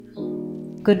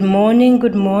Good morning,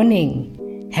 good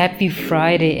morning. Happy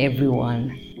Friday,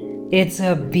 everyone. It's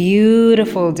a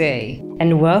beautiful day,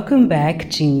 and welcome back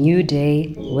to New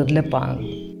Day with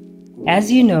Lepang.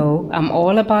 As you know, I'm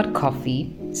all about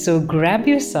coffee, so grab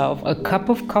yourself a cup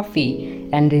of coffee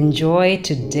and enjoy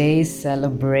today's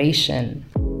celebration.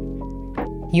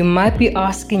 You might be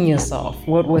asking yourself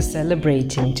what we're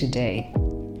celebrating today.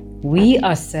 We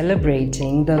are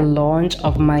celebrating the launch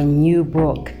of my new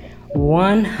book,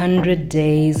 100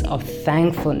 Days of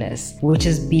Thankfulness, which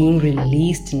is being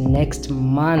released next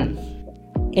month.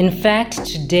 In fact,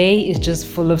 today is just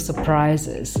full of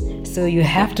surprises, so you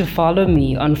have to follow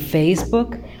me on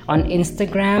Facebook, on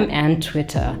Instagram, and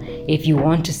Twitter if you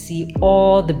want to see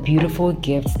all the beautiful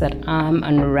gifts that I'm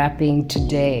unwrapping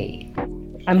today.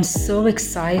 I'm so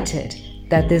excited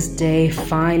that this day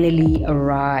finally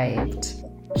arrived,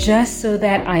 just so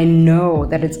that I know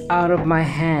that it's out of my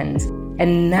hands.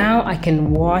 And now I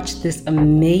can watch this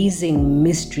amazing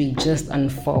mystery just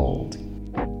unfold.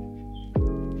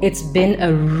 It's been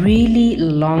a really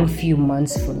long few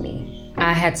months for me.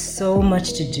 I had so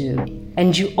much to do.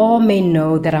 And you all may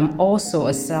know that I'm also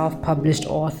a self-published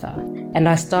author. And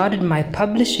I started my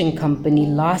publishing company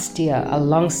last year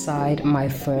alongside my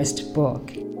first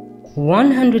book.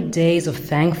 100 Days of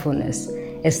Thankfulness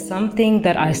is something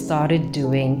that I started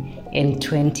doing in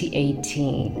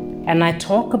 2018. And I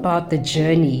talk about the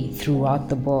journey throughout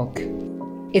the book.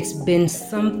 It's been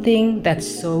something that's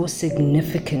so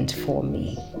significant for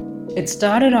me. It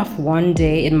started off one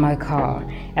day in my car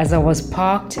as I was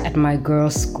parked at my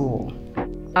girls' school.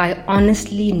 I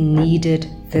honestly needed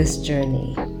this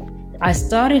journey. I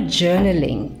started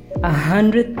journaling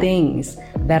 100 things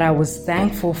that I was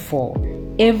thankful for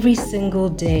every single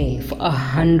day for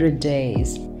 100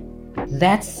 days.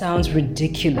 That sounds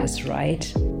ridiculous,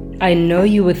 right? I know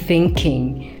you were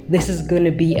thinking this is going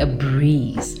to be a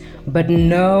breeze, but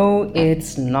no,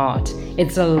 it's not.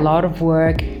 It's a lot of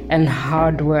work and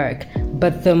hard work,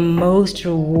 but the most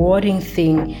rewarding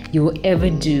thing you'll ever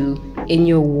do in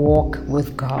your walk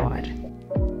with God.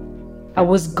 I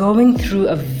was going through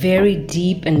a very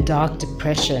deep and dark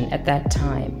depression at that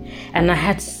time, and I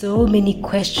had so many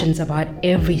questions about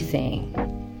everything.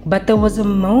 But there was a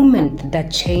moment that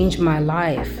changed my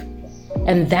life.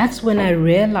 And that's when I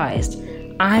realized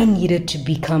I needed to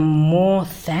become more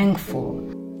thankful,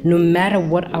 no matter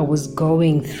what I was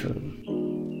going through.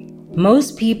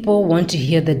 Most people want to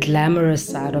hear the glamorous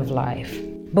side of life,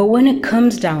 but when it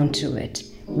comes down to it,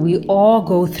 we all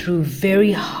go through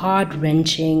very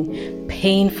heart-wrenching,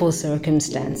 painful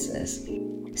circumstances.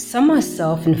 Some are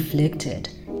self-inflicted,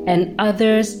 and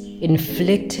others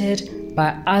inflicted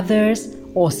by others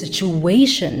or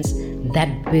situations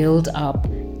that build up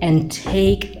and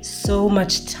take so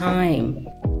much time.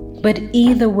 But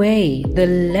either way, the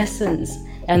lessons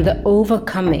and the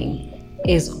overcoming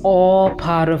is all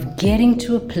part of getting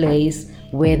to a place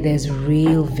where there's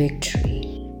real victory.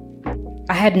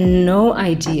 I had no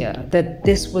idea that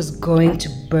this was going to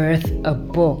birth a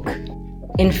book.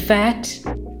 In fact,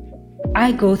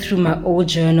 I go through my old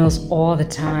journals all the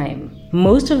time,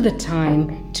 most of the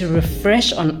time to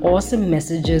refresh on awesome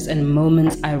messages and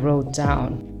moments I wrote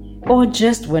down, or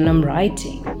just when I'm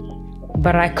writing.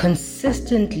 But I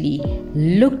consistently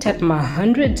looked at my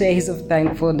 100 days of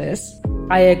thankfulness.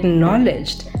 I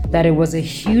acknowledged that it was a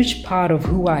huge part of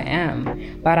who I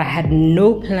am, but I had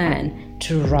no plan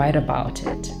to write about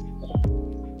it.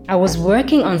 I was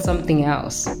working on something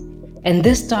else, and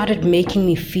this started making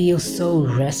me feel so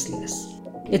restless.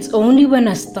 It's only when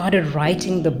I started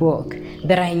writing the book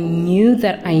that I knew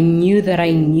that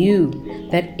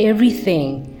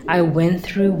everything I went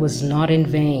through was not in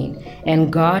vain,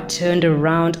 and God turned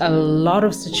around a lot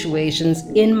of situations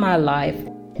in my life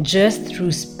just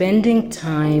through spending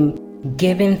time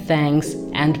giving thanks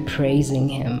and praising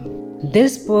Him.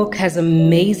 This book has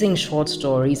amazing short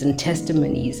stories and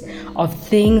testimonies of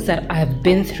things that I've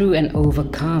been through and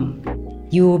overcome.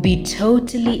 You will be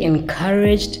totally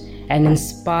encouraged and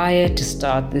inspired to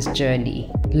start this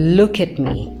journey. Look at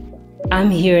me.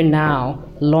 I'm here now,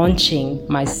 launching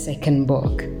my second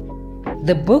book.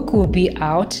 The book will be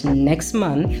out next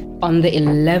month on the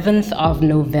 11th of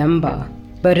November.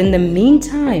 But in the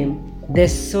meantime,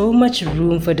 there's so much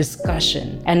room for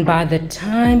discussion, and by the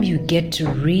time you get to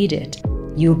read it,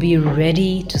 you'll be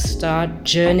ready to start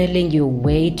journaling your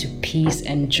way to peace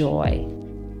and joy.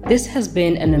 This has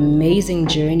been an amazing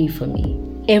journey for me.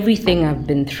 Everything I've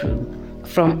been through,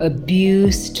 from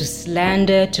abuse to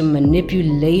slander to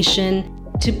manipulation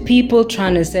to people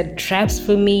trying to set traps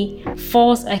for me,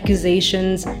 false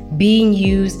accusations, being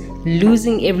used,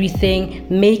 losing everything,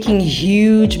 making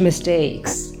huge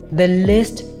mistakes. The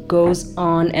list goes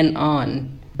on and on.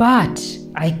 But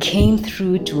I came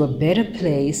through to a better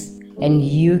place, and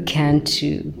you can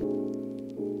too.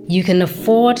 You can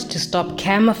afford to stop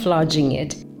camouflaging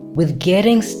it with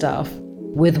getting stuff,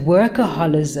 with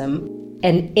workaholism,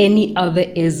 and any other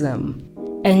ism,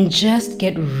 and just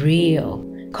get real.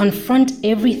 Confront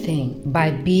everything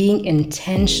by being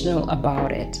intentional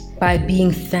about it, by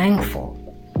being thankful.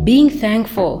 Being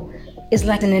thankful is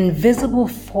like an invisible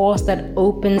force that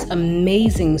opens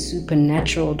amazing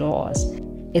supernatural doors.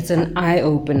 It's an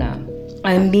eye-opener.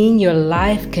 I mean, your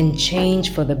life can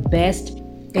change for the best,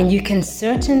 and you can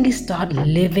certainly start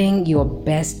living your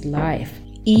best life.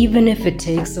 Even if it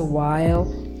takes a while,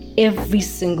 every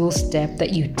single step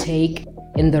that you take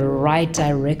in the right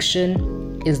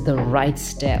direction is the right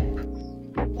step.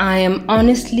 I am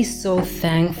honestly so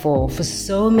thankful for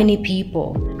so many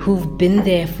people who've been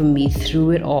there for me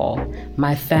through it all.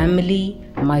 My family,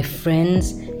 my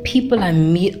friends, people I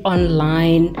meet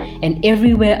online, and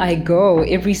everywhere I go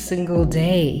every single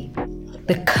day.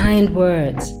 The kind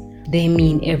words, they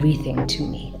mean everything to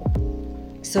me.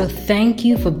 So thank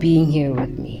you for being here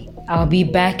with me. I'll be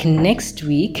back next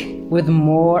week with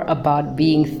more about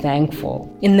being thankful.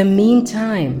 In the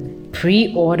meantime,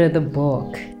 pre-order the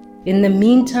book. In the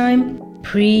meantime,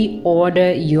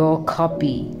 pre-order your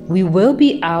copy. We will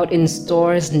be out in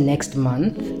stores next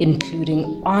month,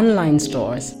 including online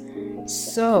stores.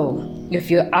 So, if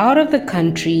you're out of the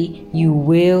country, you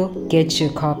will get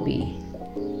your copy.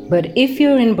 But if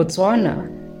you're in Botswana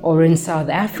or in South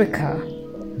Africa,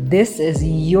 this is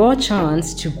your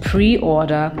chance to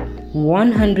pre-order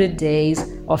 100 Days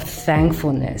of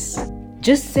Thankfulness.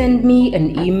 Just send me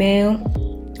an email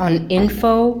on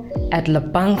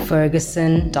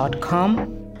info@lapangferguson.com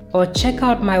or check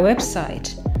out my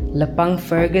website,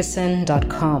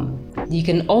 lapangferguson.com. You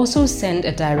can also send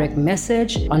a direct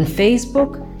message on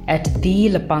Facebook at The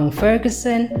Lapang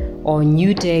Ferguson or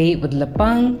New Day with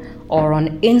Lapang, or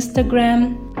on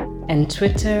Instagram and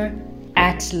Twitter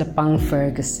at Lapang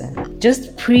Ferguson.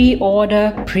 Just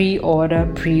pre-order.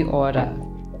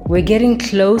 We're getting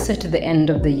closer to the end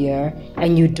of the year,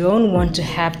 and you don't want to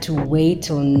have to wait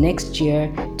till next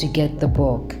year to get the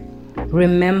book.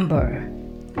 Remember,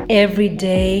 every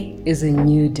day is a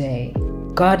new day.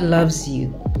 God loves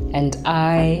you, and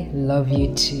I love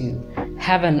you too.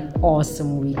 Have an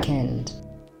awesome weekend.